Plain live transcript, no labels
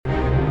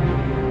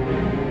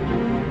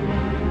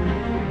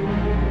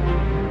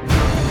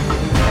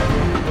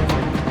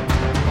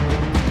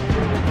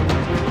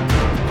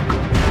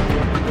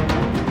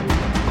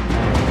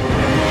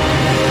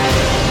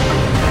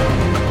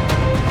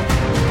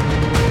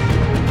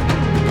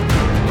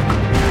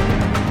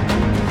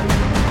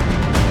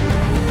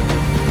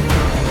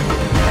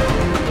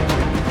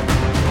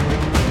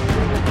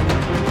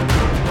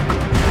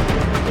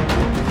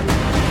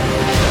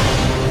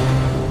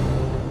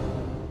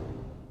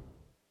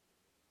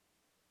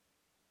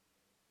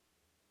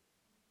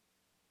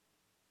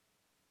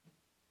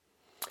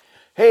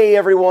Hey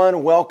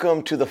everyone,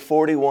 welcome to the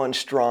 41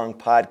 Strong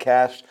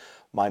podcast.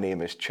 My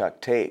name is Chuck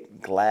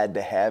Tate. Glad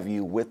to have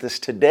you with us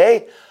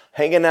today,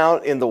 hanging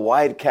out in the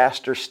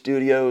Widecaster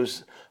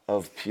studios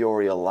of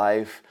Peoria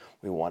Life.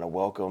 We want to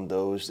welcome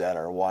those that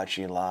are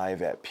watching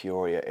live at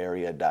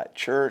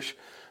peoriaarea.church.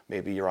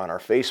 Maybe you're on our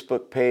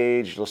Facebook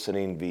page,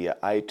 listening via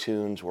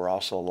iTunes. We're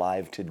also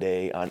live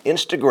today on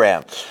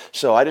Instagram.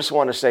 So I just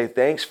want to say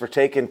thanks for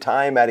taking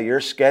time out of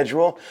your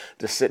schedule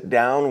to sit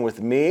down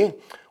with me.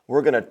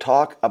 We're going to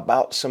talk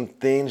about some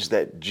things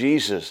that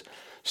Jesus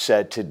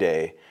said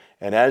today.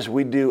 And as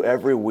we do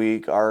every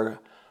week, the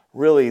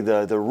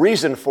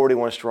reason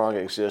 41 Strong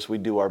exists, we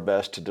do our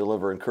best to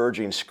deliver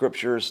encouraging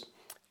scriptures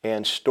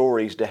and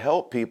stories to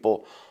help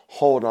people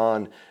hold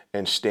on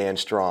and stand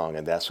strong.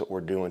 And that's what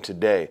we're doing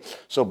today.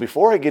 So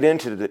before I get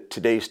into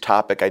today's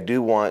topic, I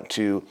do want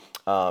to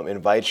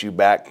invite you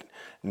back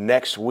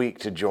next week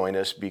to join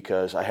us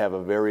because I have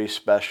a very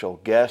special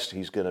guest.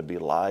 He's going to be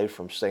live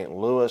from St.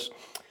 Louis.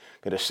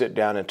 Going to sit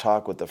down and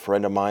talk with a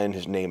friend of mine.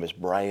 His name is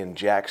Brian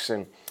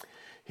Jackson.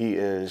 He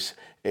is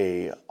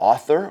an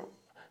author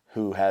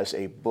who has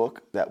a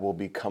book that will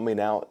be coming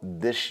out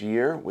this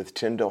year with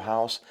Tyndale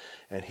House,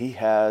 and he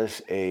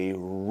has a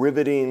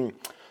riveting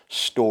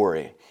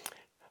story.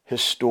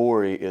 His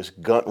story is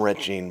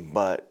gut-wrenching,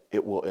 but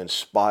it will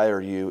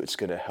inspire you. It's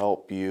going to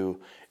help you.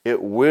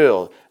 It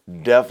will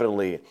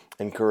definitely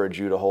encourage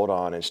you to hold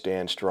on and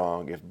stand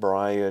strong. If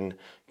Brian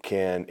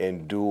can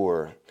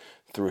endure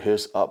through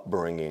his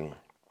upbringing,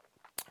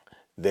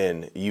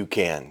 then you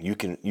can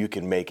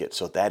make it.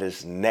 So that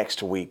is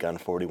next week on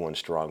 41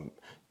 Strong.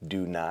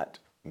 Do not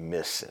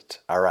miss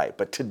it. All right,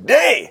 but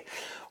today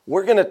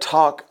we're going to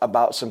talk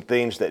about some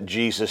things that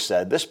Jesus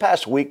said. This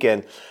past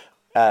weekend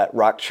at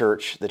Rock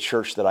Church, the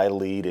church that I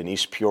lead in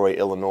East Peoria,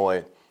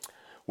 Illinois,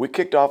 we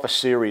kicked off a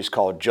series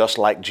called Just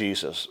Like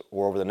Jesus,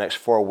 where over the next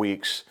 4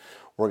 weeks,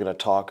 we're going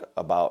to talk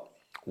about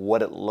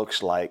what it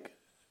looks like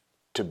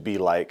to be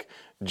like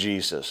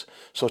Jesus.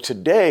 So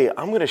today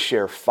I'm going to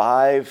share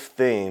 5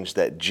 things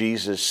that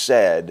Jesus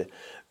said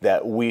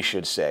that we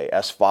should say.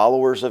 As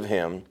followers of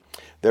him,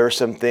 there are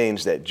some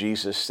things that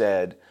Jesus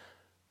said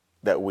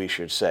that we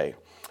should say.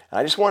 And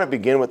I just want to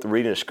begin with the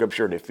reading of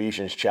scripture in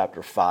Ephesians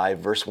chapter 5,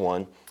 verse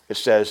 1. It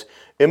says,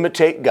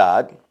 imitate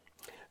God,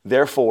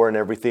 therefore, in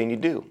everything you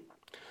do.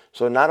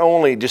 So not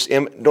only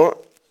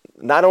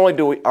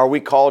are we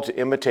called to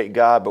imitate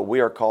God, but we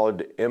are called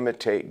to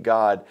imitate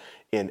God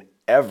in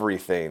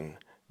everything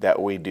that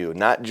we do.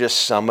 Not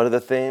just some of the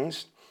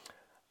things,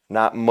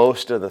 not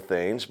most of the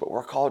things, but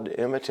we're called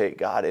to imitate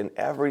God in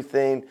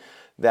everything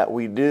that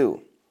we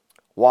do.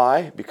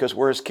 Why? Because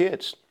we're his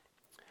kids.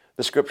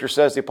 The scripture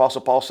says, the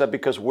Apostle Paul said,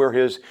 because we're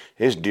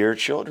his dear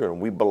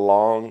children. We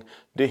belong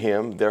to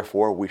him,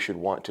 therefore we should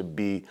want to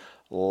be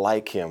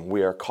like him.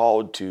 We are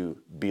called to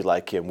be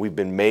like him. We've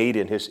been made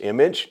in his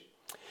image.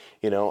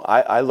 You know,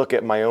 I look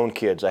at my own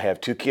kids. I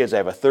have 2 kids. I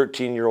have a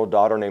 13-year-old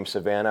daughter named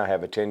Savannah. I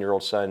have a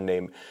 10-year-old son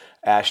named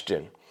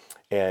Ashton.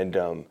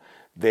 And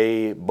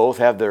they both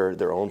have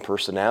their own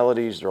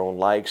personalities, their own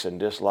likes and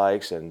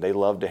dislikes, and they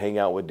love to hang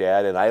out with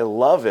Dad. And I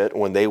love it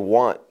when they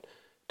want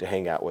to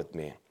hang out with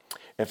me.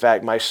 In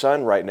fact, my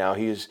son right now,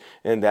 he's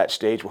in that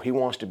stage where he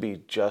wants to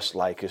be just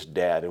like his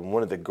dad. And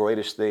one of the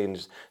greatest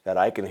things that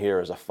I can hear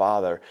as a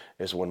father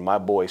is when my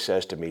boy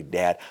says to me,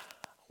 Dad,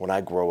 when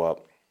I grow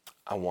up,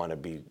 I want to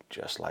be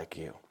just like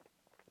you.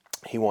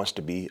 He wants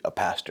to be a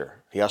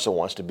pastor. He also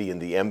wants to be in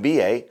the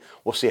NBA.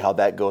 We'll see how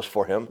that goes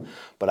for him.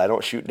 But I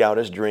don't shoot down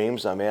his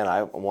dreams.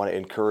 I want to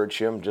encourage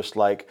him, just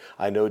like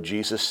I know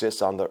Jesus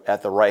sits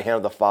at the right hand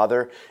of the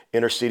Father,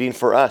 interceding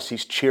for us.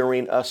 He's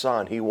cheering us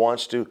on. He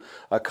wants to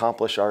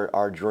accomplish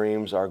our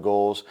dreams, our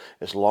goals,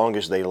 as long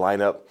as they line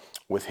up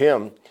with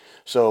him.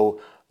 So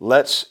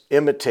let's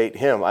imitate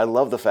him. I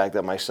love the fact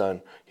that my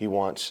son, he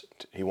wants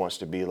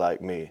to be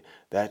like me.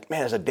 That,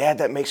 man, as a dad,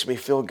 that makes me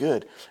feel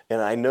good.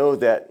 And I know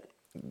that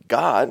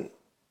God,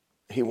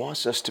 he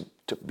wants us to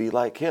be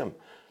like him.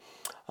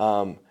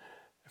 In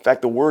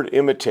fact, the word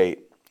imitate,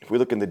 if we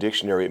look in the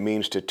dictionary, it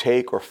means to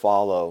take or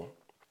follow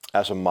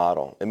as a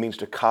model. It means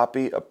to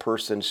copy a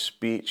person's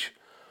speech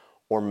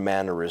or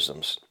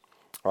mannerisms.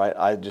 All right?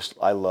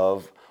 I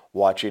love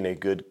watching a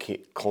good,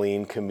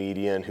 clean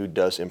comedian who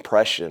does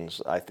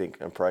impressions. I think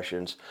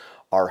impressions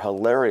are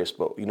hilarious,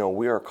 but you know,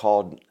 we are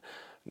called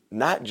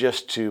not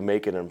just to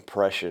make an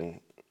impression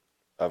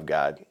of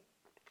God.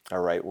 All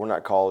right, we're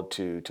not called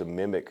to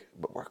mimic,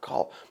 but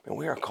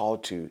we are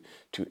called to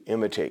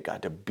imitate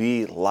God, to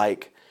be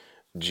like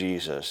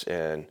Jesus.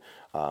 And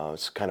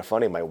it's kind of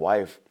funny. My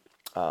wife,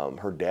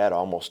 her dad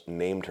almost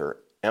named her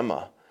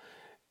Emma,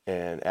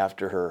 and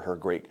after her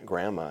great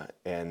grandma.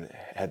 And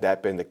had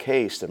that been the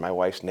case, then my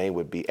wife's name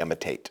would be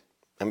Imitate.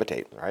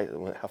 Imitate, right?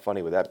 How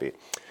funny would that be?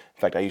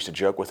 In fact, I used to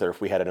joke with her, if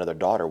we had another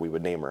daughter, we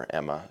would name her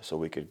Emma, so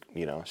we could,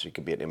 she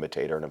could be an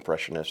imitator, an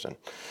impressionist, and,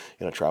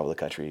 travel the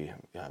country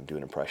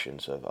doing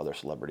impressions of other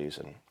celebrities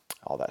and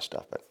all that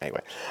stuff. But anyway,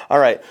 all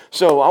right.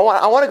 So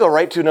I want to go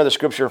right to another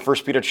scripture in 1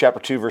 Peter chapter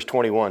 2, verse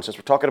 21. Since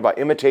we're talking about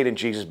imitating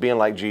Jesus, being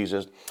like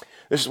Jesus,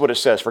 This is what it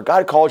says. For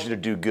God calls you to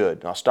do good.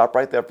 And I'll stop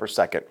right there for a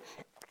second.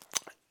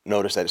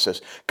 Notice that it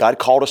says, God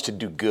called us to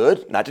do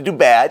good, not to do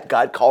bad.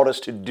 God called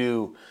us to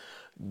do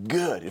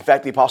good. In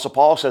fact, the Apostle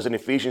Paul says in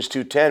Ephesians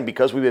 2:10,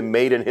 because we've been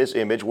made in his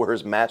image, we're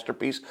his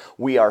masterpiece,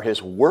 we are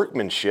his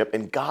workmanship,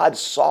 and God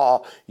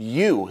saw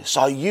you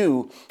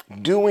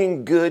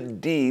doing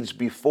good deeds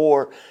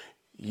before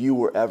you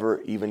were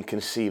ever even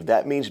conceived.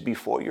 That means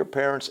before your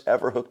parents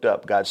ever hooked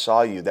up, God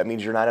saw you. That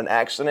means you're not an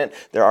accident.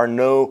 There are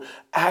no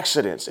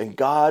accidents. And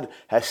God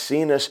has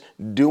seen us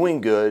doing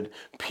good.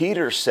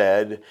 Peter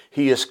said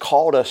he has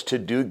called us to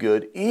do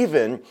good,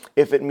 even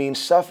if it means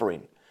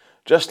suffering.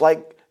 Just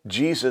like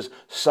Jesus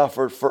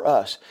suffered for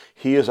us.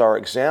 He is our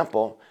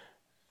example.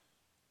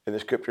 And the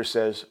scripture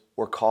says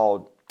we're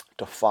called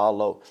to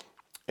follow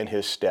in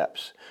his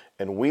steps.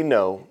 And we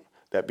know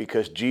that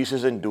because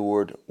Jesus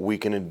endured, we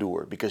can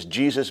endure. Because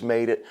Jesus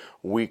made it,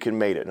 we can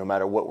make it. No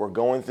matter what we're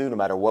going through, no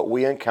matter what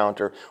we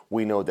encounter,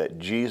 we know that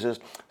Jesus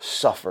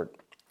suffered.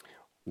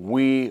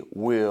 We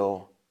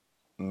will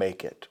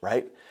make it,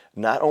 right?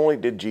 Not only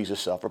did Jesus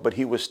suffer, but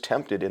he was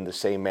tempted in the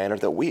same manner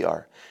that we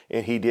are,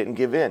 and he didn't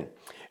give in.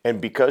 And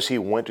because he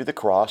went to the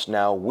cross,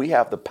 now we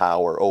have the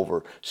power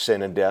over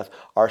sin and death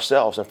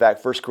ourselves. In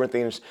fact, 1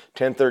 Corinthians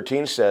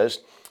 10:13 says,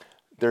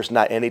 there's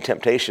not any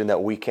temptation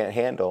that we can't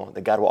handle,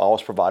 that God will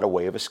always provide a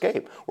way of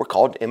escape. We're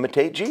called to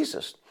imitate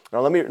Jesus.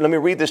 Now let me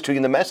read this to you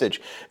in the Message.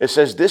 It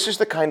says, this is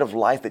the kind of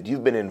life that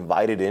you've been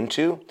invited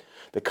into,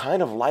 the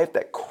kind of life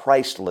that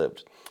Christ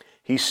lived.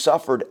 He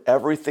suffered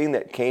everything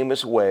that came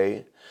his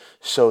way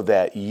so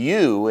that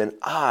you and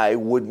I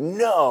would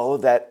know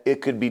that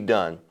it could be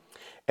done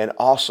and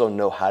also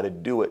know how to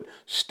do it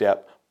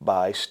step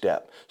by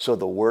step. So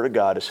the Word of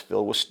God is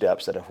filled with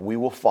steps that if we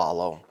will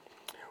follow,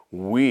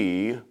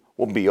 we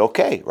will be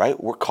okay,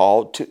 right? We're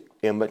called to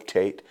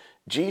imitate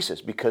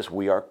Jesus because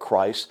we are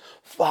Christ's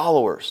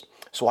followers.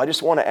 So I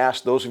just want to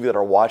ask those of you that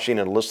are watching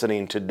and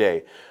listening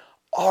today,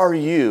 are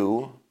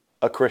you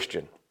a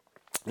Christian?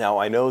 Now,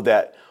 I know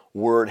that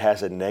word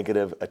has a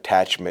negative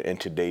attachment in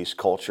today's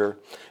culture,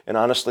 and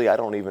honestly, I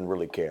don't even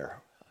really care.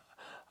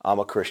 I'm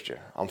a Christian.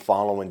 I'm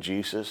following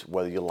Jesus,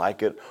 whether you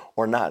like it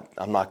or not.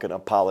 I'm not going to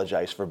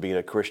apologize for being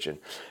a Christian.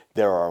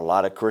 There are a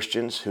lot of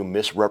Christians who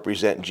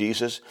misrepresent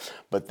Jesus,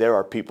 but there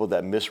are people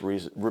that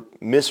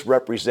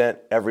misrepresent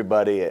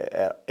everybody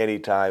at any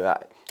time.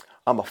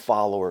 I'm a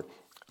follower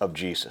of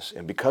Jesus.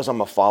 And because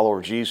I'm a follower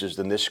of Jesus,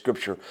 then this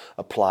scripture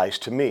applies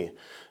to me.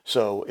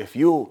 So if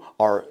you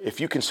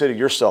consider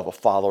yourself a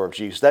follower of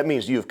Jesus, that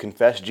means you have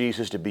confessed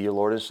Jesus to be your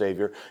Lord and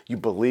Savior. You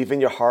believe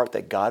in your heart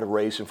that God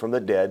raised him from the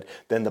dead.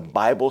 Then the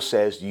Bible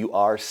says you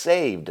are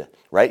saved,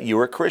 right? You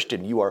are a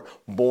Christian. You are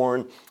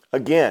born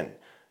again.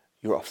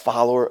 You're a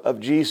follower of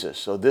Jesus.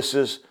 So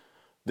this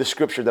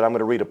scripture that I'm going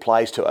to read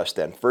applies to us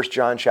then. 1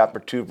 John chapter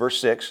 2,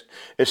 verse 6.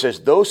 It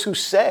says, those who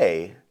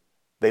say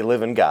they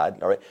live in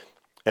God, all right?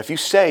 If you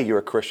say you're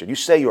a Christian, you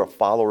say you're a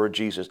follower of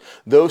Jesus,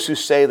 those who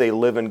say they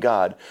live in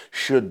God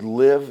should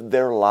live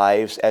their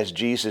lives as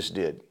Jesus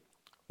did.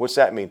 What's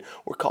that mean?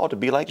 We're called to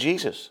be like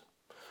Jesus.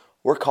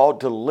 We're called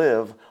to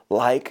live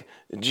like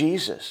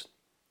Jesus.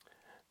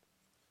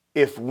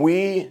 If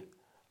we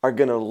are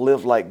going to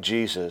live like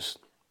Jesus,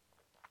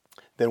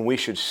 then we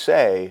should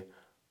say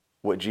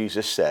what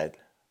Jesus said.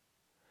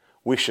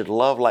 We should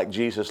love like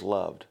Jesus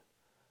loved.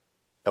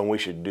 And we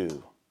should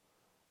do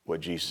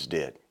what Jesus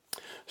did.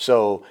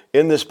 So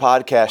in this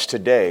podcast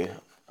today,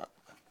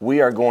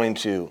 we are going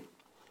to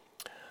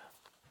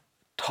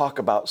talk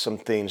about some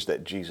things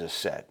that Jesus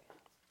said.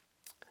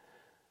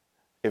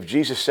 If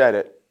Jesus said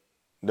it,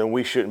 then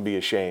we shouldn't be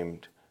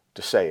ashamed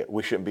to say it.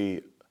 We shouldn't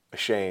be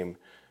ashamed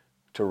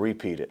to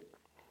repeat it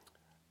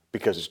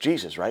because it's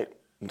Jesus, right?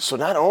 So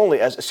not only,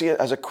 as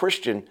a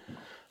Christian,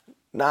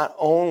 not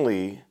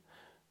only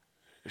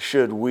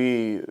should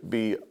we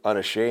be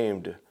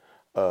unashamed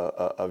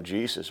of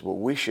Jesus, but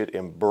we should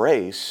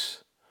embrace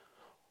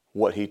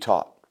what he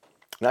taught.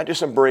 Not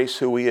just embrace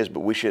who he is,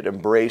 but we should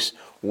embrace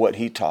what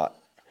he taught.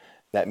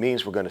 That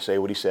means we're going to say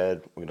what he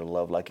said. We're going to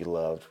love like he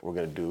loved. We're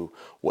going to do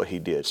what he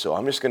did. So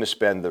I'm just going to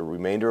spend the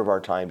remainder of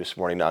our time this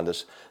morning on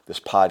this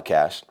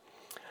podcast.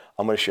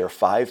 I'm going to share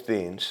 5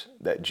 things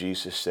that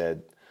Jesus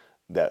said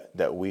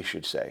that we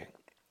should say.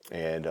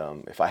 And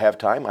if I have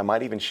time, I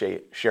might even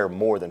share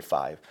more than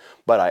 5.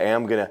 But I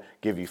am going to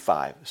give you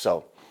 5.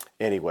 So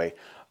anyway,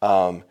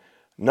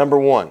 number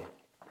 1.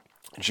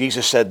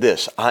 Jesus said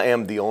this, I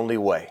am the only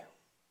way.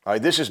 All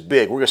right, this is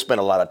big. We're going to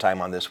spend a lot of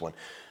time on this one.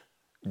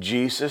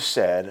 Jesus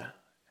said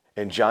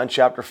in John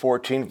chapter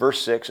 14,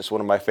 verse 6, it's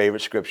one of my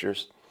favorite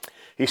scriptures.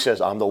 He says,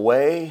 I'm the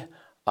way,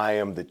 I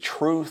am the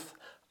truth,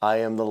 I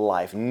am the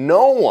life.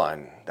 No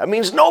one, that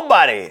means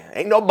nobody,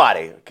 ain't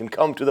nobody can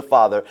come to the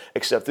Father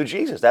except through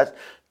Jesus.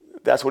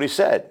 That's what he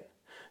said.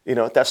 You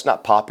know, that's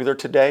not popular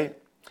today.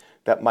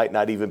 That might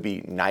not even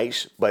be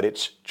nice, but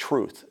it's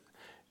truth.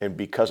 And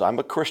because I'm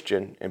a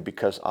Christian and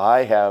because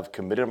I have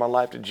committed my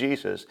life to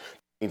Jesus, it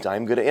means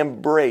I'm going to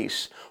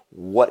embrace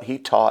what he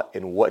taught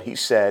and what he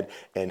said.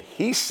 And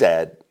he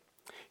said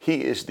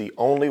he is the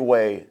only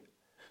way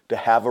to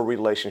have a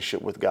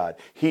relationship with God.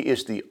 He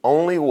is the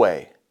only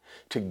way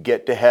to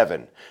get to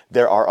heaven.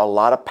 There are a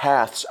lot of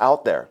paths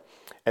out there,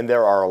 and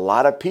there are a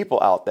lot of people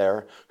out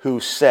there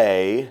who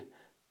say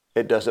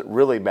it doesn't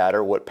really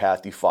matter what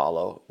path you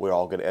follow. We're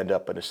all going to end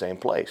up in the same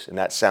place. And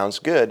that sounds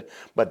good,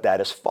 but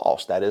that is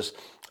false. That is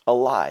a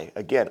lie.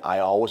 Again, I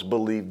always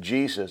believe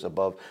Jesus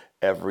above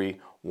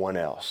everyone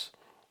else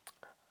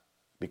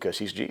because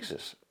he's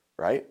Jesus,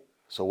 right?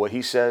 So what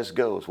he says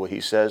goes. What he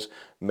says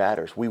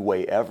matters. We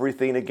weigh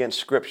everything against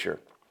Scripture.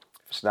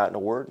 If it's not in the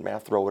Word,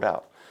 man, throw it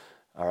out.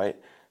 All right?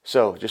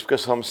 So just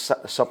because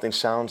something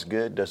sounds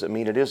good doesn't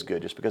mean it is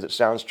good. Just because it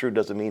sounds true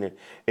doesn't mean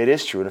it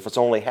is true. And if it's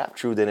only half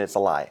true, then it's a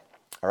lie.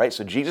 All right?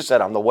 So Jesus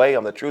said, I'm the way,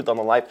 I'm the truth, I'm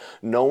the life.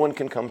 No one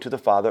can come to the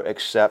Father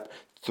except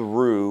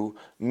through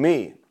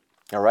me.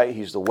 All right?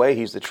 He's the way,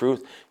 he's the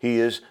truth, he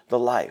is the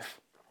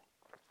life.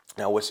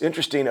 Now, what's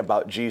interesting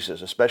about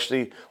Jesus,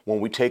 especially when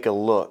we take a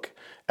look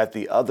at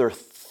the other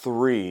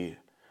three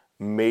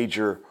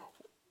major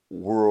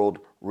world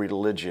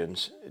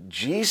religions,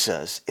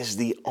 Jesus is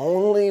the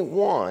only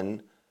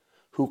one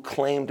who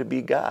claimed to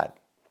be God.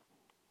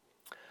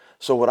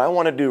 So what I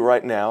want to do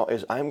right now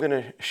is I'm going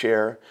to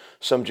share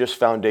some just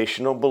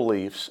foundational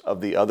beliefs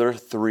of the other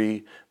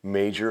three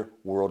major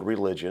world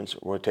religions.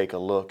 We're going to take a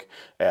look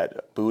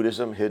at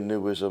Buddhism,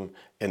 Hinduism,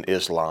 and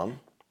Islam.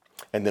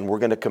 And then we're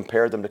going to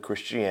compare them to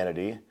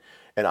Christianity.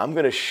 And I'm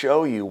going to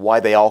show you why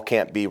they all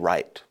can't be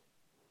right.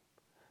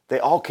 They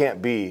all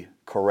can't be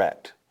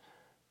correct.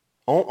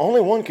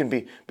 Only one can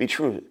be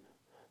true.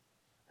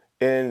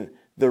 And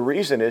the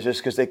reason is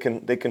because they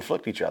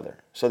conflict each other.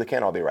 So they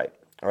can't all be right.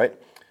 All right?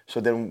 So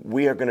then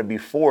we are going to be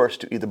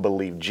forced to either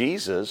believe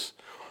Jesus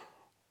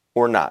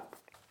or not.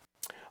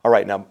 All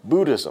right, now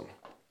Buddhism.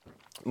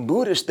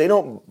 Buddhists, they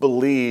don't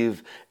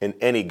believe in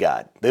any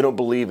God. They don't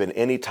believe in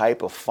any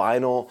type of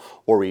final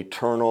or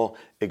eternal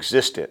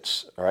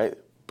existence. All right?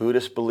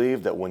 Buddhists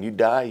believe that when you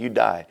die, you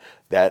die.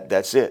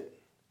 That's it.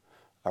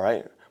 All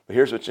right? But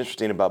here's what's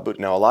interesting about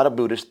Buddha. Now, a lot of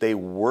Buddhists, they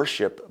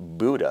worship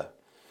Buddha.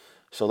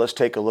 So let's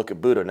take a look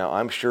at Buddha. Now,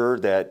 I'm sure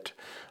that,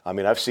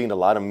 I've seen a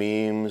lot of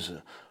memes.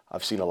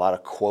 I've seen a lot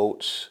of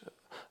quotes.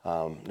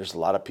 There's a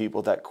lot of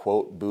people that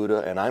quote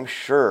Buddha, and I'm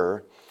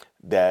sure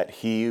that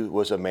he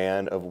was a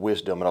man of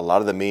wisdom. And a lot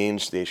of the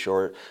memes, they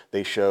show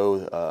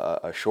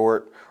a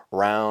short,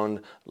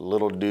 round,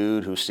 little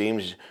dude who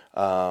seems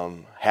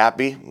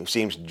happy, who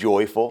seems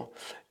joyful.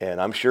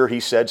 And I'm sure he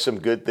said some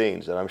good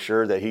things, and I'm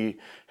sure that he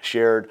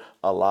shared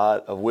a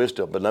lot of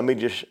wisdom. But let me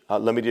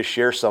just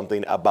share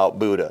something about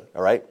Buddha,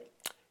 all right?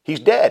 He's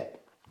dead.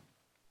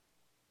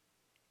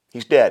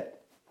 He's dead.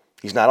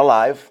 He's not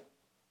alive.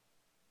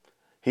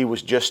 He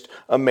was just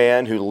a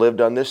man who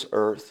lived on this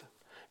earth.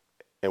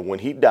 And when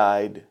he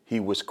died, he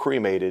was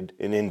cremated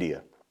in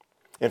India.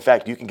 In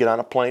fact, you can get on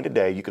a plane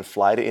today, you can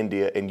fly to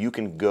India, and you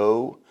can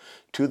go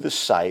to the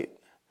site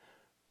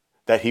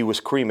that he was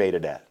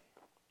cremated at.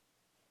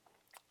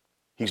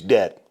 He's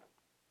dead.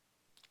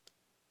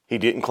 He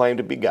didn't claim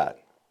to be God.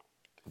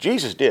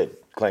 Jesus did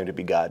claim to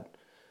be God.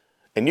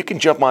 And you can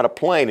jump on a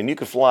plane and you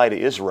can fly to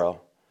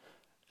Israel,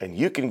 and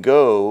you can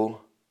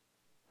go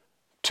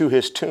to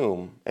his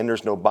tomb, and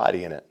there's no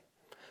body in it.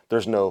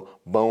 There's no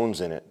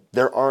bones in it.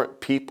 There aren't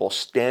people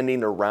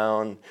standing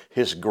around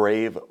his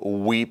grave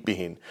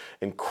weeping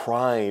and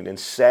crying and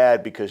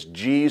sad because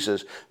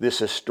Jesus, this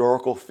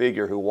historical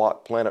figure who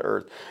walked planet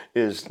Earth,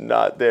 is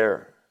not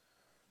there.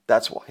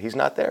 That's why he's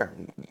not there.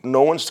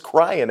 No one's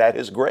crying at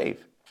his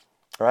grave.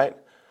 All right?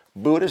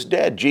 Buddha's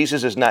dead.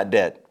 Jesus is not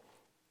dead.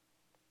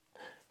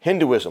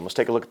 Hinduism, let's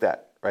take a look at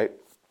that, right?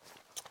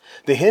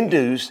 The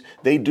Hindus,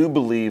 they do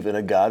believe in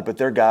a God, but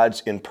their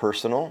God's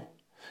impersonal.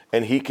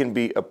 And he can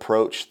be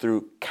approached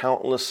through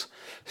countless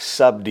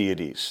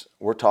sub-deities.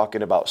 We're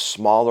talking about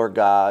smaller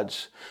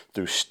gods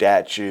through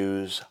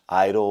statues,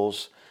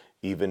 idols,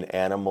 even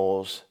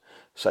animals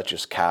such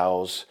as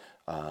cows.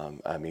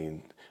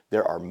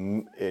 There are,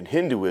 in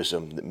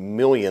Hinduism,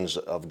 millions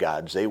of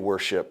gods. They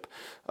worship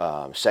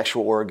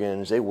sexual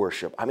organs. They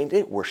worship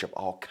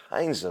all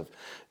kinds of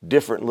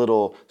different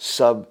little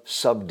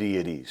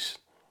sub-deities.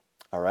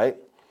 All right?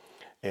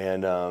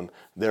 And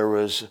there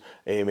was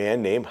a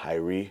man named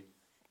Hare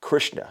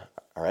Krishna,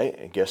 all right?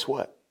 And guess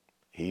what?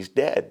 He's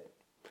dead,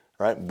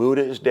 all right?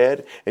 Buddha is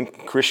dead and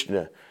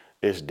Krishna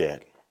is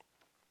dead,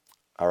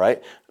 all right?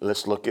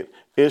 Let's look at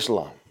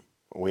Islam.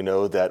 We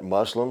know that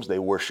Muslims, they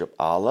worship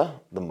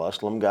Allah, the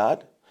Muslim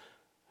God,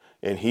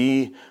 and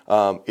he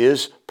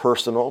is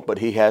personal, but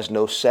he has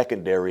no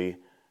secondary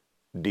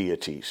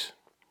deities,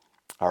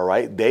 all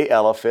right? They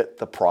elevate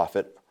the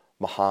Prophet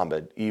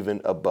Muhammad even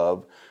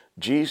above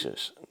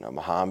Jesus. Now,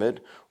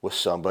 Muhammad was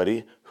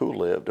somebody who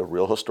lived, a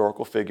real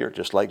historical figure,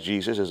 just like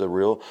Jesus is a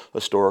real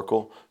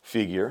historical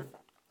figure.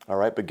 All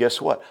right, but guess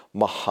what?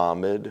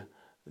 Muhammad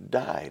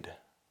died.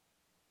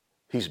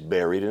 He's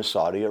buried in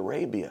Saudi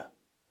Arabia.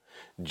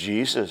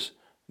 Jesus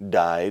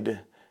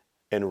died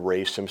and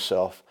raised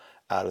himself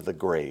out of the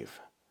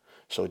grave.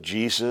 So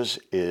Jesus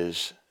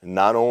is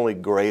not only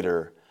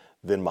greater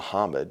than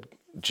Muhammad,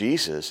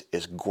 Jesus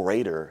is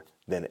greater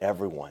than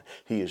everyone.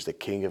 He is the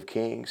King of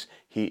Kings.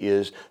 He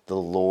is the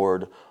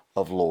Lord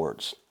of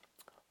Lords.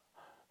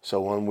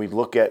 So when we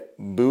look at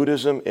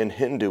Buddhism and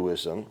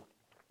Hinduism,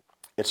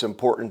 it's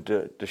important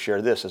to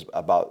share this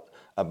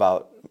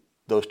about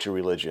those two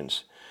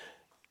religions.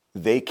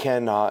 They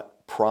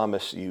cannot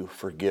promise you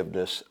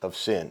forgiveness of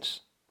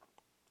sins.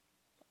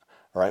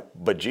 All right?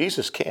 But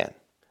Jesus can.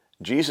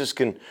 Jesus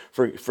can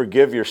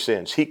forgive your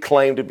sins. He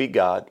claimed to be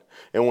God,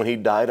 and when he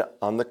died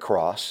on the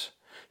cross,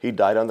 he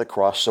died on the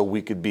cross so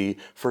we could be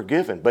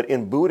forgiven. But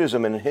in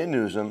Buddhism and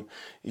Hinduism,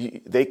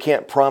 they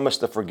can't promise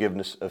the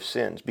forgiveness of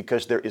sins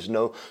because there is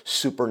no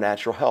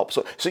supernatural help.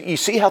 So you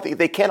see how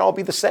they can't all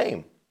be the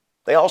same.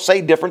 They all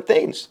say different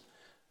things.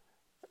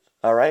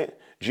 All right?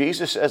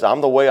 Jesus says,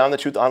 I'm the way, I'm the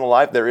truth, I'm the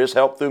life. There is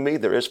help through me.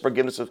 There is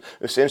forgiveness of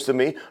sins to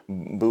me.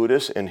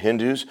 Buddhists and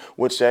Hindus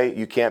would say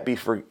you can't be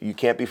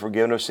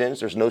forgiven of sins.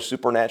 There's no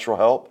supernatural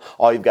help.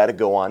 All you've got to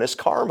go on is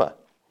karma.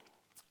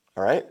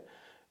 All right?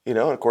 You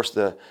know, and of course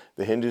the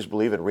Hindus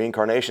believe in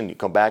reincarnation. You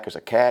come back as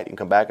a cat, you can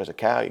come back as a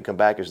cow, you can come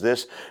back as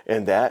this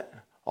and that.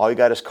 All you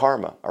got is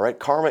karma, all right?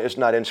 Karma is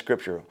not in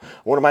Scripture.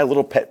 One of my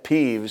little pet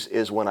peeves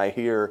is when I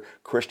hear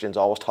Christians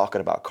always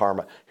talking about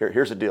karma.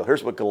 Here's the deal.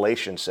 Here's what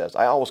Galatians says.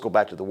 I always go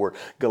back to the word.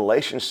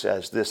 Galatians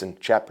says this in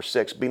chapter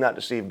 6, be not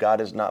deceived,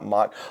 God is not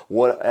mocked.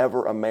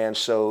 Whatever a man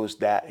sows,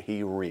 that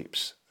he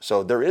reaps.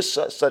 So there is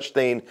such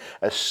thing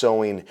as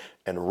sowing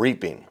and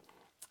reaping,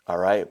 all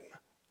right?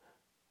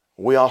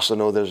 We also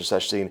know there's a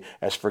such thing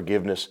as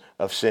forgiveness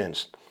of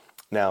sins.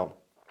 Now,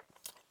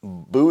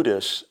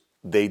 Buddhists,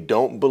 they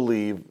don't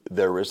believe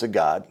there is a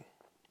God.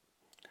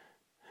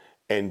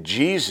 And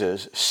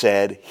Jesus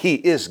said he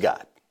is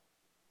God.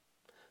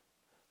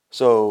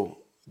 So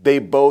they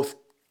both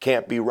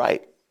can't be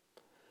right.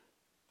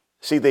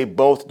 See, they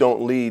both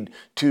don't lead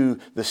to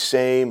the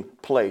same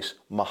place.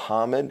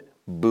 Muhammad,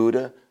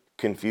 Buddha,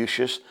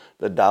 Confucius,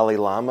 the Dalai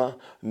Lama,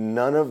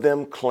 none of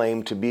them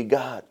claim to be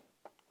God.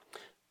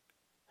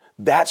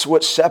 That's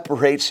what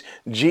separates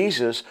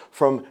Jesus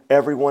from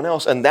everyone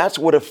else. And that's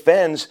what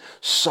offends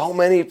so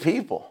many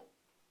people.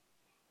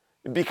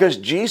 Because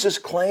Jesus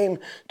claimed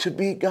to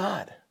be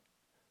God.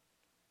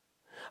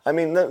 I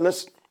mean, let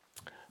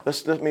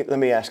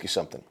me ask you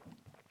something.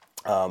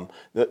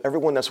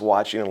 Everyone that's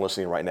watching and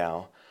listening right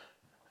now,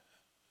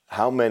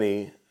 how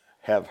many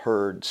have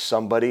heard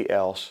somebody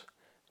else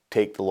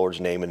take the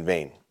Lord's name in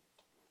vain?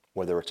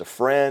 Whether it's a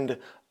friend,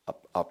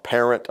 a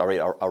parent,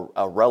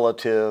 a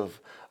relative,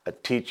 a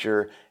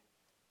teacher.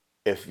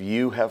 If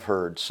you have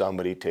heard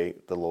somebody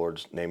take the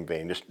Lord's name in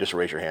vain, just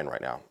raise your hand right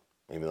now,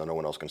 even though no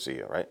one else can see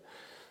you, right?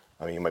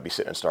 I mean, you might be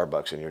sitting in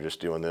Starbucks and you're just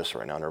doing this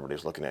right now and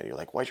everybody's looking at you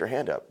like, why's your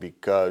hand up?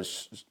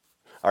 Because,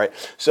 all right,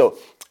 so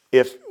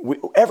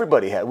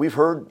we've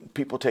heard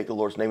people take the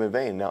Lord's name in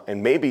vain now,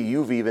 and maybe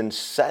you've even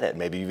said it.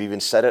 Maybe you've even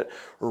said it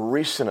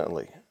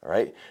recently, all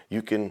right?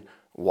 You can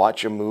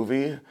watch a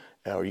movie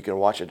or you can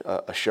watch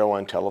a show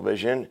on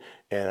television,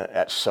 and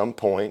at some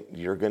point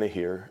you're going to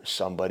hear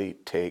somebody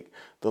take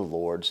the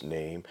Lord's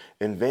name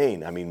in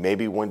vain. I mean,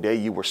 maybe one day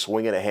you were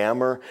swinging a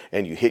hammer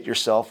and you hit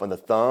yourself on the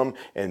thumb,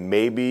 and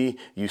maybe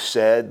you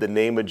said the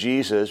name of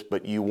Jesus,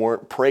 but you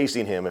weren't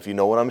praising him, if you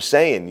know what I'm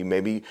saying.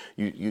 Maybe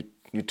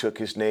you took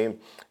his name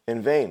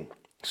in vain.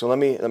 So let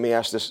me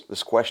ask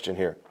this question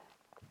here.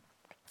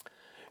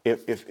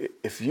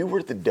 If you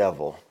were the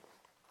devil,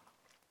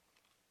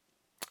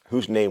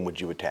 whose name would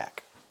you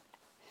attack?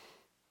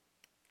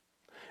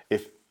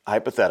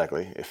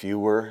 Hypothetically, if you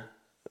were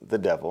the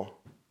devil,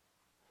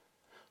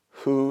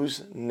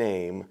 whose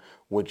name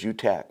would you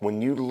attack?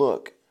 When you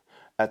look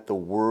at the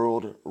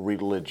world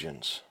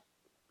religions,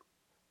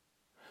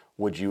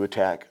 would you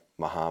attack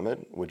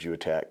Muhammad? Would you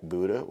attack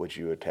Buddha? Would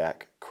you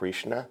attack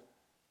Krishna?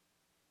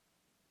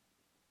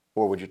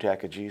 Or would you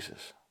attack a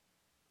Jesus?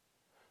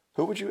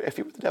 If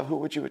you were the devil, who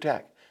would you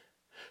attack?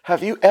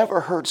 Have you ever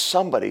heard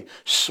somebody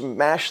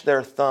smash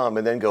their thumb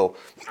and then go,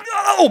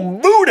 "Oh,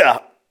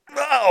 Buddha!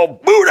 Oh,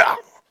 Buddha!"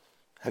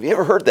 Have you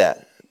ever heard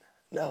that?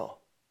 No.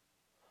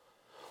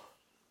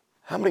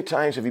 How many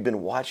times have you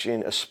been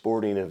watching a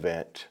sporting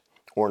event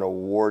or an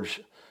awards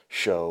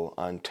show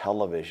on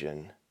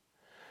television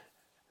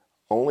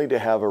only to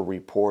have a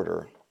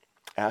reporter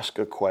ask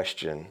a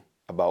question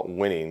about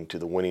winning to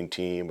the winning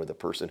team or the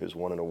person who's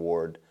won an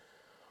award,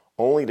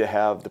 only to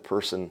have the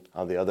person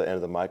on the other end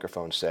of the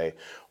microphone say,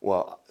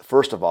 well,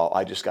 first of all,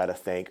 I just got to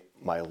thank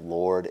my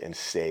Lord and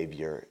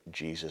Savior,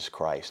 Jesus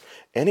Christ.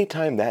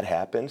 Anytime that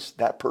happens,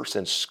 that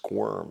person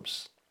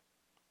squirms.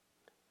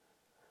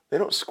 They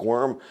don't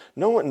squirm.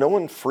 No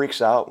one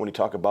freaks out when you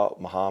talk about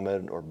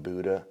Muhammad or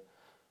Buddha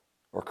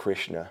or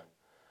Krishna.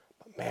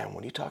 But man,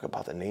 when you talk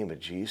about the name of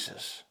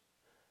Jesus,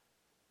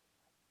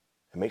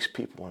 it makes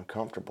people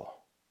uncomfortable.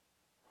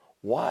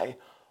 Why?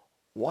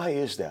 Why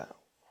is that?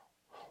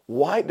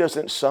 Why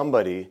doesn't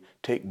somebody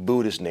take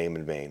Buddha's name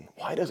in vain?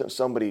 Why doesn't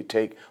somebody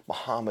take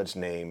Muhammad's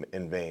name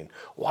in vain?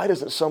 Why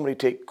doesn't somebody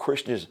take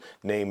Krishna's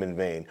name in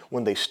vain?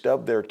 When they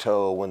stub their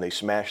toe, when they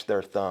smash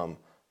their thumb,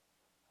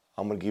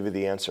 I'm going to give you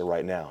the answer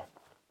right now.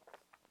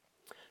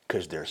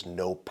 Because there's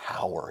no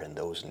power in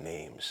those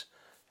names.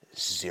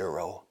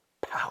 Zero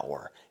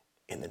power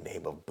in the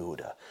name of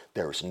Buddha.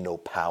 There is no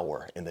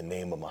power in the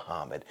name of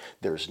Muhammad.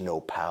 There is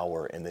no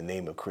power in the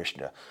name of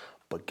Krishna.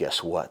 But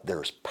guess what?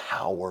 There's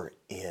power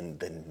in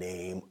the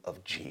name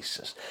of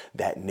Jesus.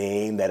 That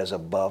name that is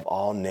above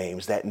all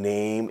names. That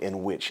name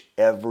in which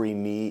every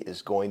knee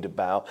is going to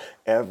bow.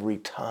 Every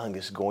tongue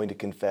is going to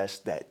confess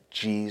that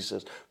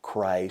Jesus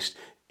Christ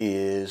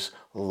is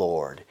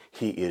Lord.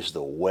 He is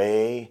the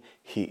way.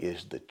 He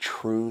is the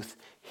truth.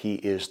 He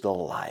is the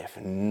life.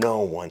 No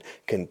one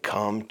can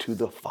come to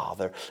the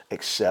Father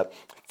except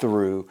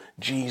through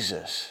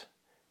Jesus.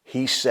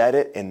 He said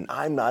it, and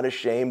I'm not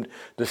ashamed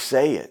to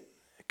say it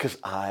because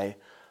I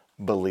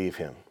believe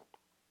him.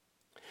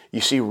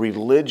 You see,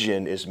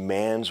 religion is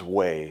man's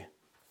way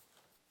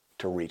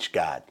to reach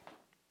God.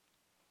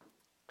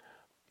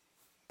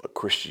 But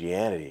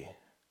Christianity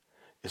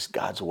is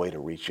God's way to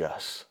reach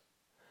us.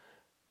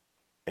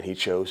 And he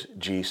chose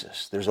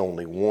Jesus. There's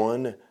only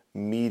one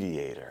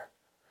mediator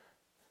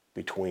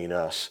between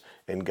us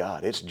and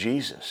God. It's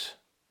Jesus.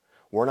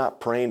 We're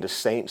not praying to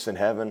saints in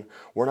heaven.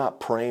 We're not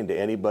praying to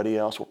anybody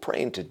else. We're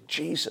praying to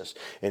Jesus.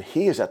 And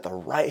he is at the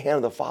right hand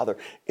of the Father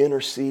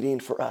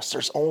interceding for us.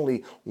 There's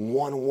only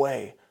one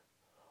way.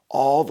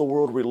 All the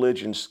world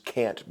religions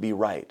can't be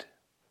right.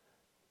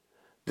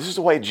 This is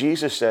the way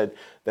Jesus said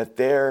that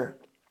there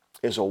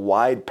is a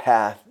wide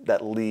path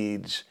that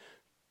leads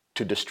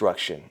to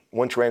destruction.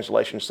 One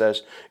translation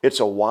says it's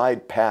a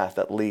wide path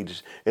that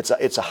leads, it's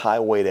a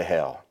highway to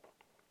hell.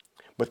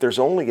 But there's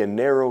only a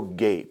narrow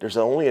gate. There's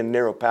only a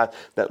narrow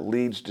path that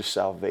leads to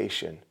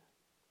salvation.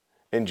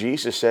 And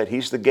Jesus said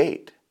he's the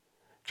gate.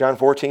 John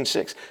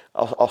 14:6.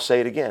 I'll say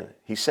it again.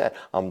 He said,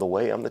 I'm the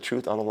way, I'm the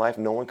truth, I'm the life.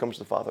 No one comes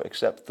to the Father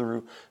except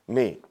through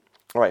me.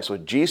 All right, so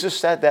Jesus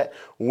said that.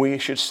 We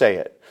should say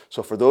it.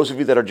 So for those of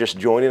you that are just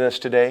joining us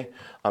today,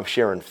 I'm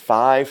sharing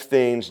 5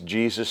 things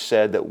Jesus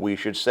said that we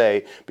should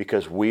say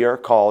because we are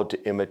called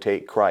to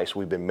imitate Christ.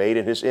 We've been made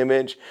in his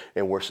image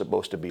and we're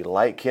supposed to be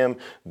like him.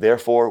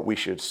 Therefore, we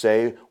should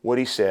say what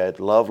he said,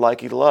 love like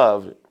he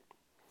loved,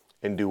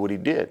 and do what he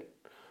did.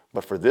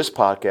 But for this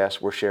podcast,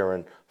 we're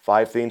sharing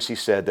 5 things he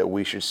said that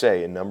we should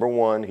say. And number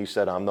 1, he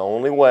said, I'm the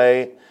only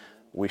way.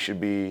 We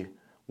should be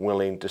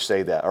willing to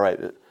say that. All right,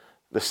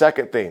 the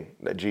second thing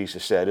that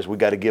Jesus said is we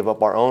got to give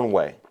up our own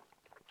way.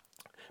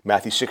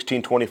 Matthew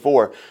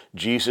 16:24,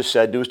 Jesus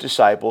said to his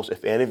disciples,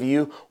 if any of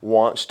you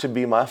wants to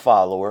be my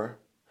follower,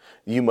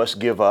 you must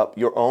give up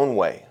your own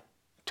way.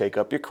 Take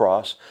up your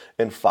cross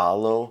and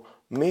follow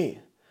me.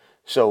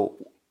 So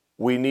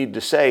we need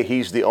to say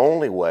he's the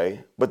only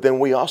way, but then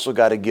we also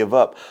got to give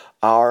up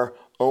our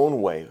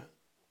own way.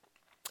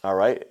 All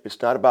right?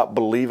 It's not about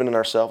believing in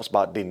ourselves. It's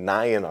about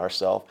denying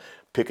ourselves,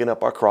 picking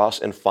up our cross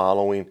and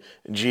following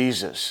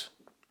Jesus.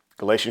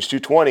 Galatians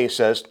 2:20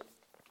 says,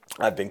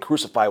 I've been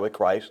crucified with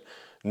Christ.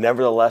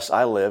 Nevertheless,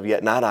 I live,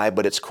 yet not I,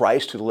 but it's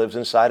Christ who lives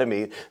inside of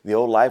me. The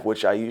old life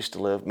which I used to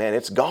live, man,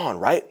 it's gone,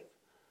 right?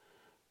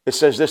 It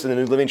says this in the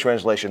New Living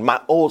Translation,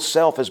 my old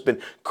self has been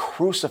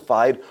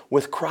crucified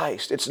with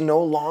Christ. It's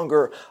no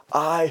longer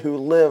I who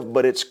live,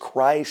 but it's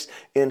Christ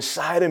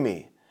inside of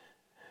me.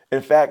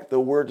 In fact, the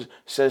word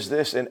says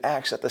this in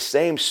Acts, that the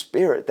same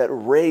Spirit that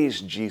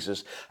raised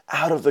Jesus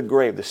out of the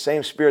grave, the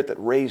same Spirit that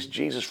raised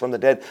Jesus from the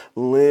dead,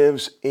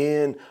 lives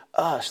in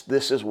us.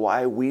 This is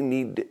why we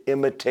need to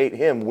imitate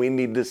him. We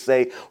need to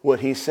say what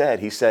he said.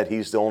 He said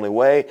he's the only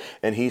way,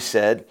 and he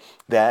said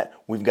that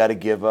we've got to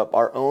give up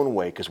our own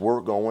way because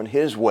we're going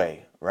his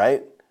way,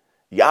 right?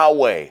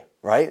 Yahweh,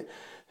 right?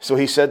 So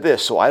he said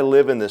this, so I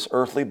live in this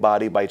earthly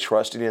body by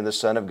trusting in the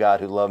Son of God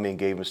who loved me and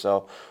gave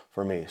himself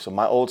for me. So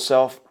my old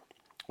self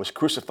was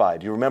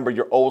crucified. You remember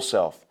your old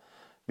self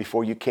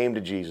before you came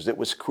to Jesus. It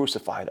was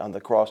crucified on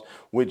the cross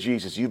with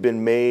Jesus. You've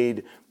been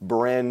made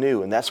brand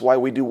new. And that's why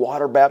we do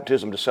water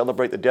baptism, to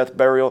celebrate the death,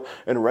 burial,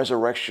 and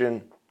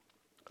resurrection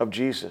of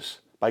Jesus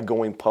by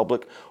going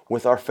public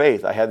with our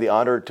faith. I had the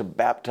honor to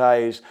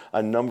baptize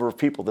a number of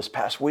people this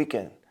past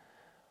weekend.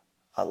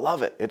 I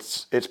love it.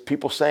 It's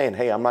people saying,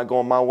 hey, I'm not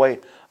going my way.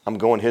 I'm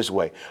going his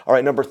way. All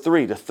right, number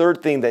 3, the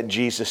third thing that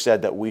Jesus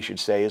said that we should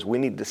say is we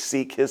need to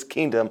seek his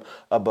kingdom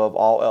above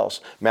all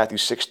else. Matthew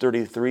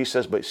 6:33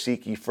 says, but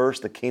seek ye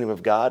first the kingdom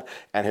of God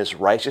and his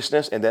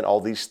righteousness, and then all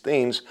these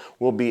things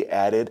will be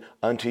added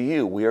unto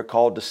you. We are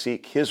called to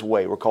seek his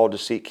way. We're called to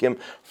seek him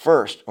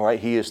first. All right,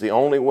 he is the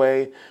only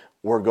way.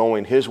 We're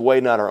going his way,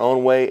 not our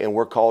own way, and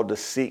we're called to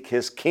seek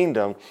his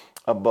kingdom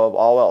above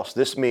all else.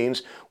 This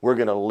means we're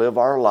going to live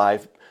our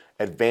life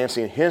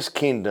advancing his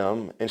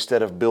kingdom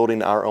instead of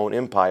building our own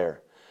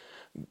empire.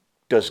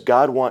 Does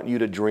God want you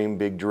to dream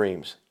big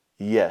dreams?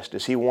 Yes.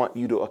 Does he want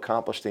you to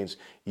accomplish things?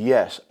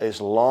 Yes,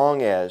 as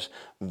long as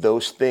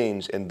those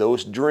things and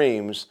those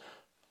dreams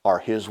are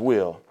his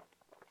will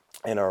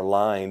and are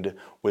aligned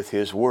with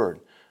his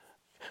word.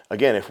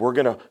 Again, if we're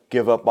going to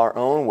give up our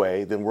own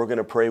way, then we're going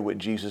to pray what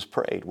Jesus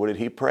prayed. What did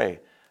he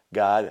pray?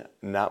 God,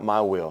 not my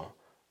will,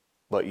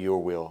 but your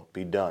will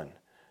be done.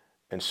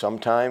 And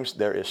sometimes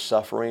there is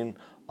suffering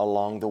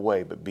along the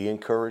way, but be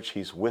encouraged.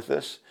 He's with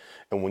us.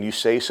 And when you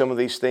say some of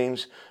these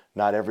things,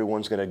 not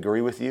everyone's going to agree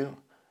with you.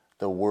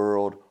 The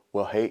world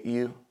will hate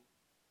you.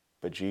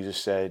 But Jesus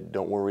said,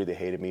 don't worry, they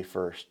hated me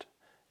first.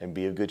 And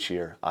be of good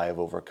cheer. I have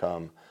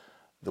overcome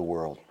the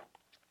world.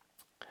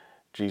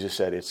 Jesus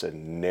said it's a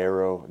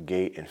narrow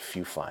gate and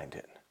few find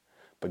it.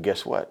 But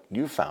guess what?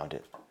 You found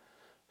it.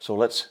 So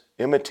let's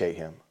imitate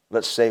him.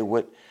 Let's say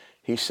what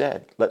he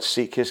said. Let's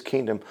seek his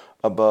kingdom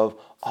above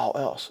all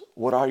else.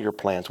 What are your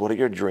plans? What are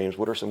your dreams?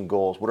 What are some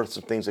goals? What are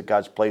some things that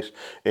God's placed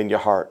in your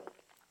heart?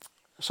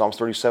 Psalms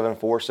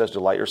 37:4 says,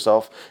 delight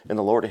yourself in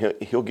the Lord, and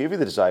he'll give you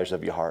the desires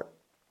of your heart.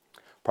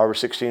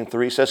 Proverbs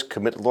 16:3 says,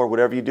 commit to the Lord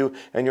whatever you do,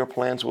 and your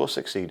plans will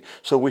succeed.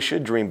 So we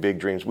should dream big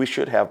dreams. We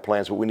should have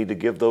plans, but we need to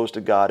give those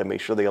to God and make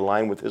sure they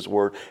align with his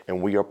word.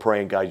 And we are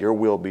praying, God, your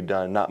will be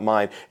done, not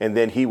mine. And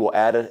then he will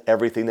add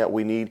everything that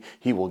we need.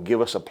 He will give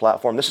us a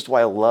platform. This is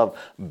why I love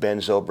Ben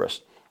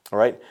Zobrist. All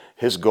right.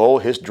 His goal,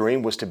 his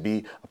dream was to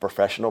be a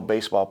professional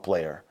baseball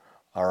player.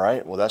 All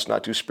right. Well, that's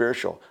not too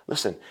spiritual.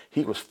 Listen,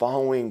 he was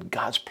following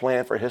God's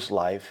plan for his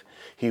life.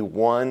 He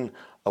won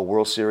a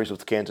World Series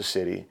with Kansas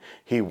City.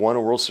 He won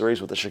a World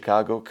Series with the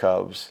Chicago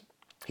Cubs.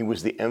 He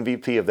was the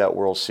MVP of that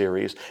World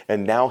Series.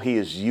 And now he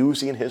is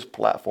using his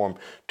platform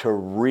to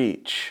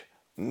reach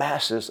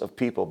masses of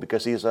people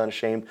because he is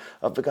unashamed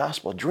of the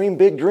gospel. Dream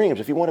big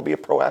dreams. If you want to be a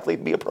pro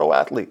athlete, be a pro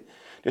athlete.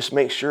 Just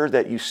make sure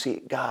that you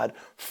seek God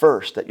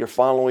first, that you're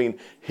following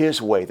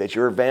his way, that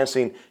you're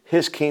advancing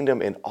his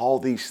kingdom, and all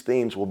these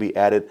things will be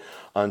added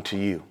unto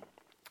you.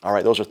 All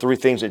right, those are 3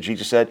 things that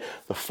Jesus said.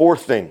 The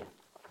 4th thing,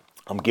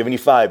 I'm giving you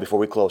 5 before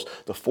we close.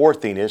 The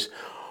 4th thing is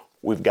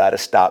we've got to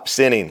stop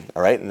sinning.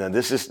 All right. Now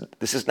this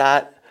is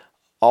not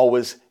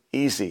always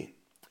easy,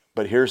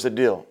 but here's the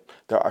deal.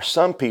 There are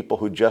some people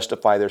who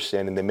justify their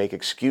sin and they make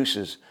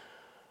excuses.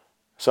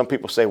 Some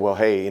people say, well,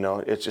 hey,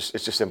 it's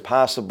just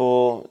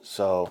impossible.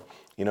 So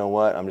you know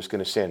what? I'm just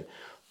going to sin.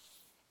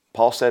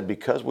 Paul said,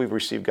 because we've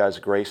received God's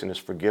grace and his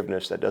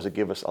forgiveness, that doesn't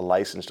give us a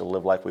license to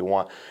live like we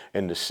want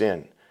and to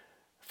sin.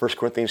 1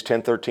 Corinthians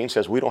 10:13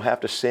 says we don't have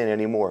to sin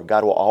anymore.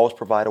 God will always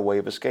provide a way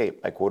of escape.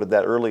 I quoted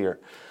that earlier.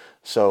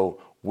 So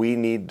we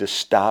need to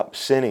stop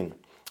sinning.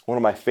 One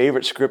of my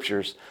favorite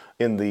scriptures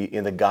in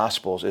the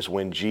Gospels is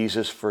when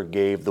Jesus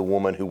forgave the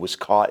woman who was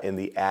caught in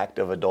the act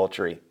of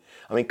adultery.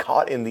 I mean,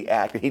 caught in the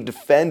act. And he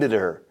defended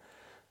her.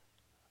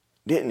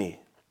 Didn't he?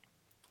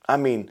 I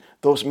mean,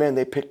 those men,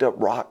 they picked up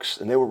rocks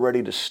and they were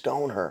ready to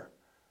stone her.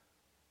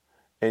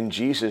 And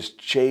Jesus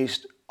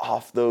chased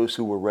off those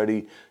who were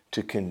ready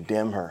to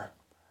condemn her.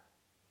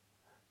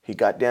 He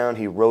got down,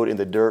 he wrote in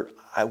the dirt.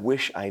 I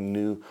wish I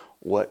knew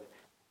what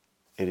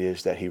it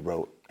is that he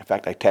wrote. In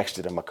fact, I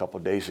texted him a couple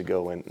of days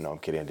ago, and no, I'm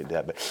kidding, I did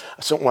that. But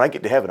so when I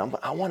get to heaven,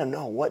 I want to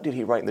know, what did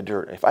he write in the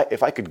dirt?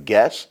 If I could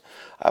guess,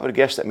 I would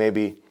guess that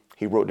maybe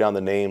he wrote down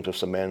the names of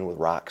some men with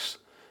rocks.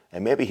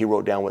 And maybe he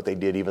wrote down what they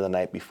did even the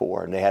night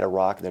before. And they had a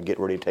rock, and they're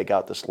getting ready to take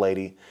out this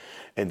lady.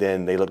 And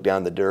then they look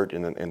down the dirt,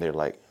 and they're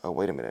like, oh,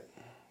 wait a minute,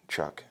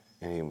 Chuck.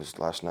 And he was,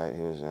 last night,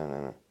 he was,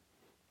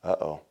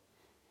 uh-oh.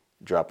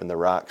 Dropping the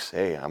rocks.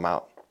 Hey, I'm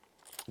out.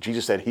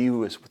 Jesus said, he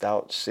who is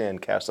without sin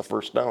cast the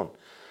first stone.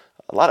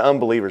 A lot of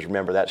unbelievers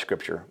remember that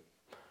scripture.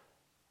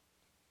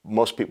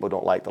 Most people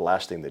don't like the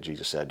last thing that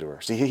Jesus said to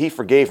her. See, he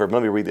forgave her.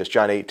 Let me read this,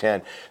 John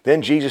 8:10.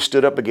 Then Jesus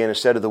stood up again and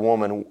said to the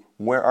woman,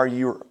 where are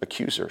your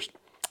accusers?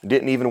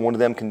 Didn't even one of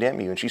them condemn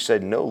you? And she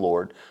said, no,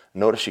 Lord.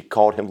 Notice she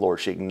called him Lord.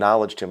 She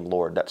acknowledged him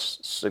Lord. That's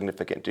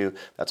significant too.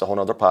 That's a whole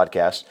other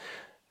podcast.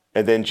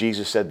 And then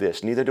Jesus said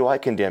this, neither do I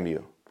condemn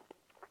you.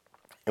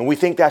 And we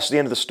think that's the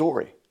end of the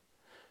story.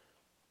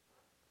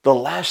 The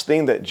last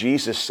thing that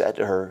Jesus said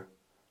to her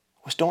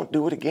was, don't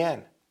do it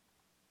again.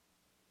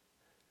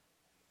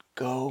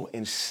 Go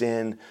and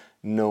sin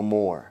no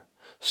more.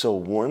 So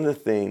one of the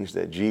things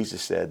that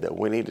Jesus said that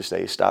we need to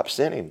say is stop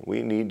sinning.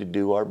 We need to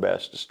do our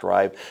best to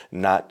strive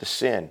not to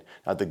sin.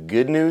 Now the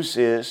good news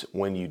is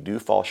when you do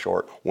fall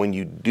short, when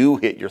you do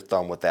hit your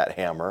thumb with that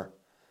hammer,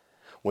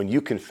 when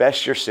you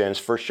confess your sins,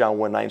 1 John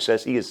 1:9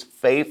 says he is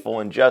faithful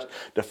and just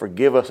to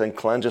forgive us and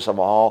cleanse us of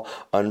all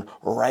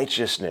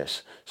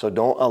unrighteousness. So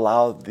don't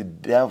allow the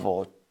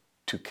devil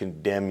to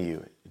condemn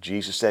you.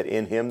 Jesus said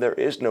in him there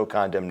is no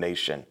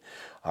condemnation.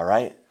 All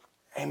right?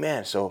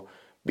 Amen. So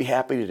be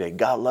happy today.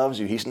 God loves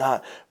you. He's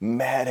not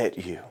mad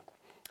at you.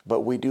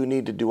 But we do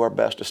need to do our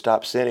best to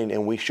stop sinning,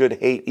 and we should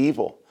hate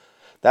evil.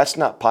 That's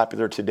not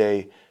popular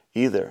today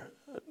either.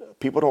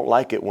 People don't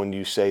like it when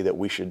you say that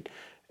we should,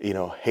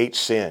 hate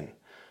sin.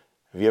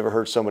 Have you ever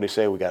heard somebody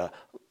say we got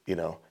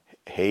to,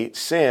 hate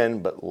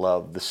sin but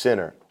love the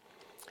sinner?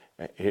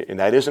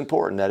 And that is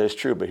important. That is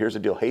true. But here's the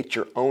deal. Hate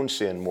your own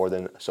sin more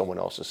than someone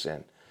else's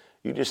sin.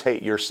 You just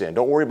hate your sin.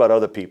 Don't worry about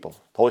other people.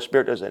 The Holy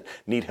Spirit doesn't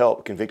need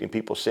help convicting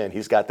people's sin.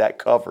 He's got that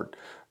covered.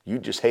 You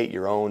just hate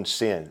your own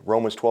sin.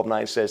 Romans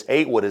 12:9 says,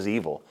 hate what is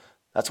evil.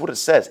 That's what it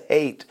says.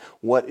 Hate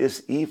what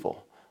is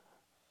evil.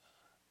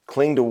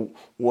 Cling to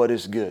what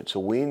is good. So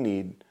we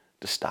need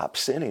to stop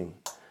sinning.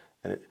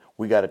 And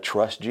we got to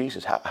trust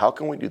Jesus. How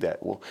can we do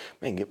that? Well,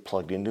 get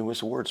plugged into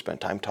his word.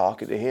 Spend time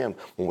talking to him.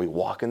 When we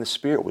walk in the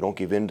Spirit, we don't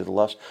give in to the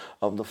lust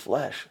of the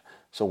flesh.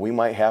 So we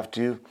might have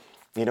to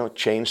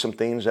change some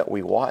things that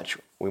we watch.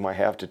 We might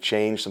have to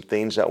change some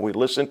things that we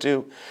listen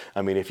to.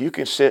 I mean, if you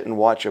can sit and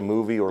watch a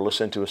movie or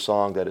listen to a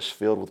song that is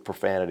filled with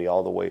profanity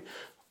all the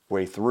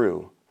way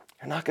through,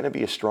 you're not going to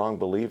be a strong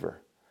believer.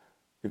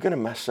 You're going to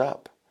mess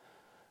up.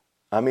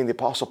 I mean, the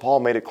Apostle Paul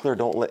made it clear,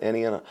 don't let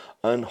any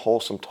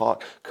unwholesome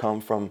talk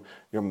come from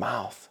your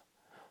mouth.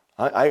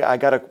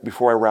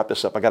 Before I wrap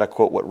this up, I got to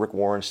quote what Rick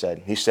Warren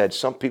said. He said,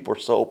 some people are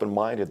so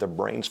open-minded, their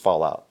brains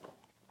fall out.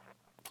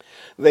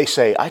 They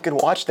say, I can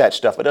watch that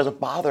stuff. It doesn't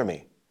bother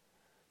me.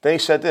 Then he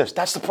said this,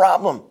 that's the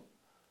problem.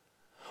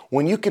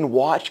 When you can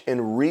watch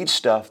and read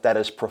stuff that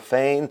is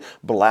profane,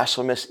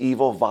 blasphemous,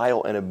 evil,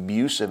 vile, and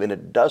abusive, and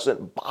it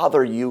doesn't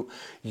bother you,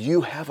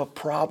 you have a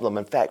problem.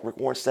 In fact, Rick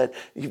Warren said,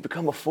 you've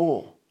become a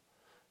fool.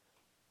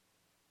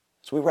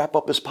 So we wrap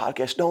up this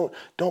podcast.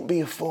 Don't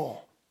be a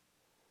fool.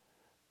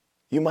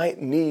 You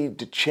might need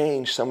to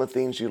change some of the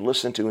things you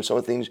listen to and some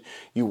of the things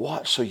you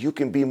watch so you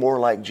can be more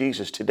like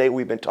Jesus. Today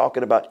we've been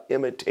talking about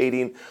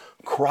imitating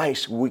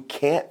Christ. We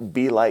can't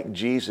be like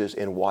Jesus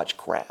and watch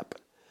crap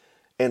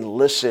and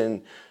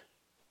listen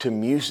to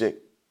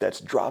music that's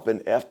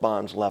dropping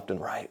F-bombs left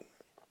and right.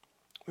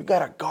 We've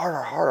got to guard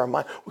our heart, our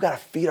mind. We've got to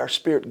feed our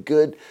spirit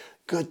good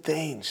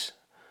things.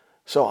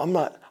 So I'm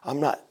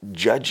not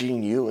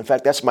judging you. In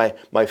fact, that's my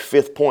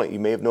fifth point. You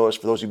may have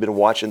noticed, for those who've been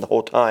watching the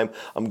whole time,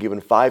 I'm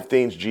giving 5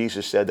 things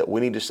Jesus said that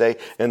we need to say.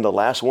 And the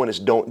last one is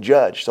don't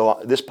judge.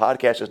 So this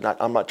podcast is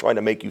I'm not trying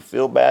to make you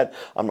feel bad.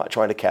 I'm not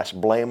trying to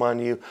cast blame on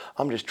you.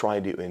 I'm just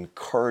trying to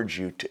encourage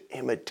you to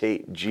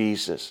imitate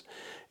Jesus.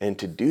 And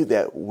to do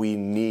that, we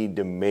need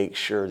to make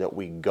sure that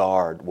we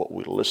guard what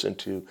we listen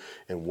to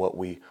and what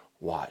we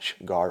watch.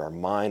 Guard our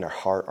mind, our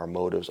heart, our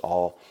motives,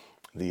 all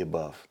the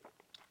above.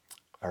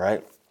 All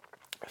right?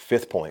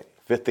 Fifth point.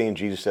 Fifth thing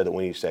Jesus said that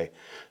we need to say,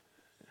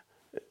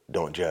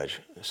 don't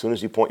judge. As soon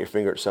as you point your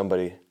finger at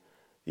somebody,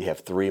 you have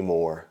 3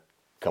 more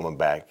coming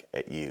back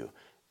at you.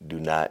 Do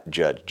not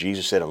judge.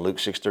 Jesus said in Luke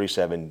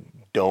 6:37,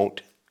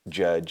 don't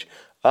judge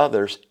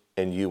others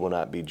and you will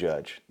not be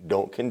judged.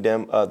 Don't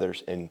condemn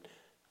others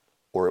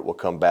or it will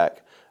come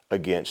back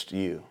against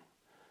you.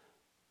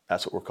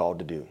 That's what we're called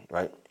to do,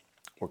 right?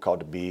 We're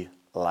called to be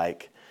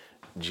like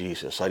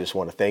Jesus. So I just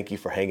want to thank you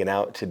for hanging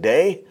out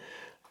today.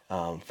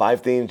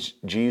 5 things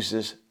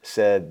Jesus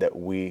said that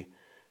we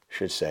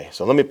should say.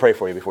 So let me pray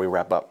for you before we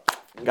wrap up.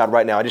 God,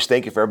 right now, I just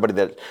thank you for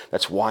everybody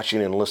that's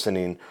watching and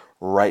listening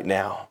right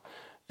now.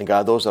 And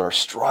God, those that are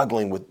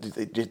struggling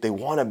with, they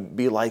want to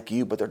be like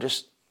you, but they're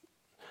just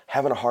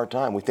having a hard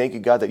time. We thank you,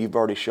 God, that you've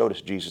already showed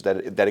us, Jesus,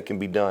 that it can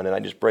be done. And I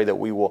just pray that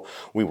we will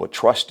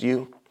trust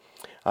you.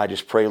 I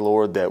just pray,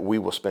 Lord, that we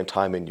will spend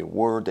time in your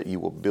word, that you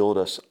will build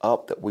us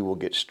up, that we will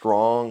get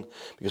strong,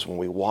 because when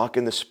we walk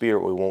in the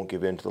Spirit, we won't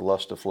give in to the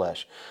lust of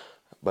flesh.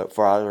 But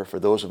Father, for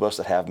those of us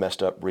that have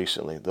messed up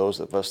recently, those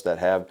of us that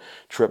have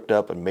tripped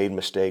up and made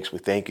mistakes, we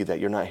thank you that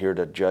you're not here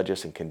to judge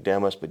us and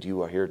condemn us, but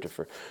you are here to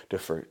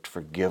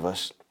forgive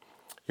us.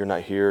 You're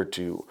not here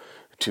to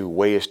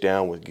weigh us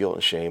down with guilt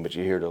and shame, but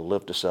you're here to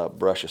lift us up,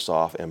 brush us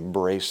off,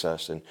 embrace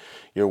us. And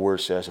your word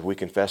says, if we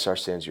confess our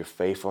sins, you're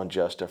faithful and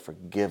just to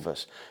forgive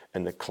us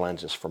and to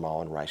cleanse us from all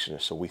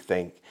unrighteousness. So we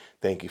thank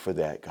you for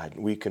that, God.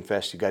 We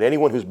confess you, God.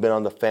 Anyone who's been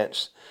on the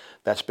fence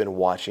that's been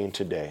watching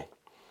today,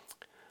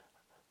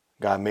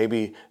 God,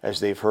 maybe as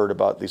they've heard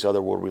about these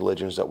other world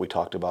religions that we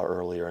talked about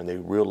earlier, and they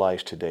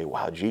realize today,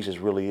 wow, Jesus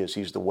really is.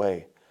 He's the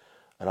way.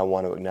 And I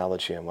want to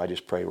acknowledge him. I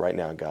just pray right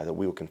now, God, that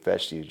we will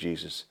confess to you,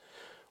 Jesus.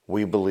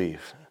 We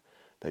believe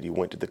that you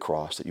went to the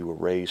cross, that you were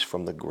raised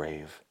from the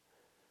grave.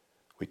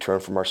 We turn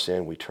from our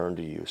sin, we turn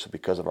to you. So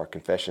because of our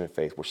confession and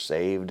faith, we're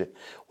saved,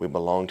 we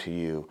belong to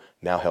you.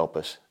 Now help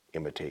us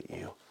imitate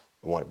you.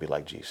 We want to be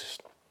like Jesus.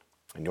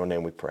 In your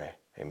name we pray.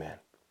 Amen.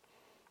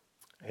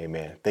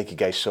 Amen. Thank you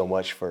guys so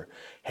much for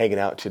hanging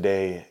out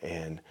today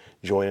and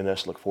joining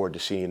us. Look forward to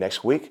seeing you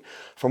next week.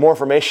 For more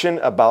information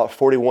about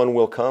 41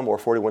 Will Come or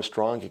 41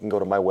 Strong, you can go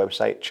to my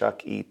website,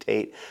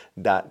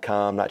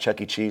 chucketate.com. Not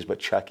Chuck E. Cheese, but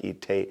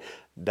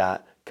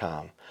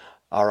chucketate.com.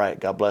 All right.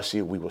 God bless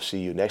you. We will see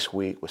you next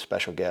week with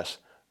special guest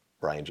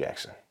Brian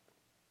Jackson.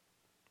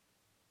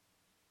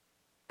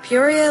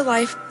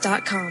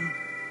 PeoriaLife.com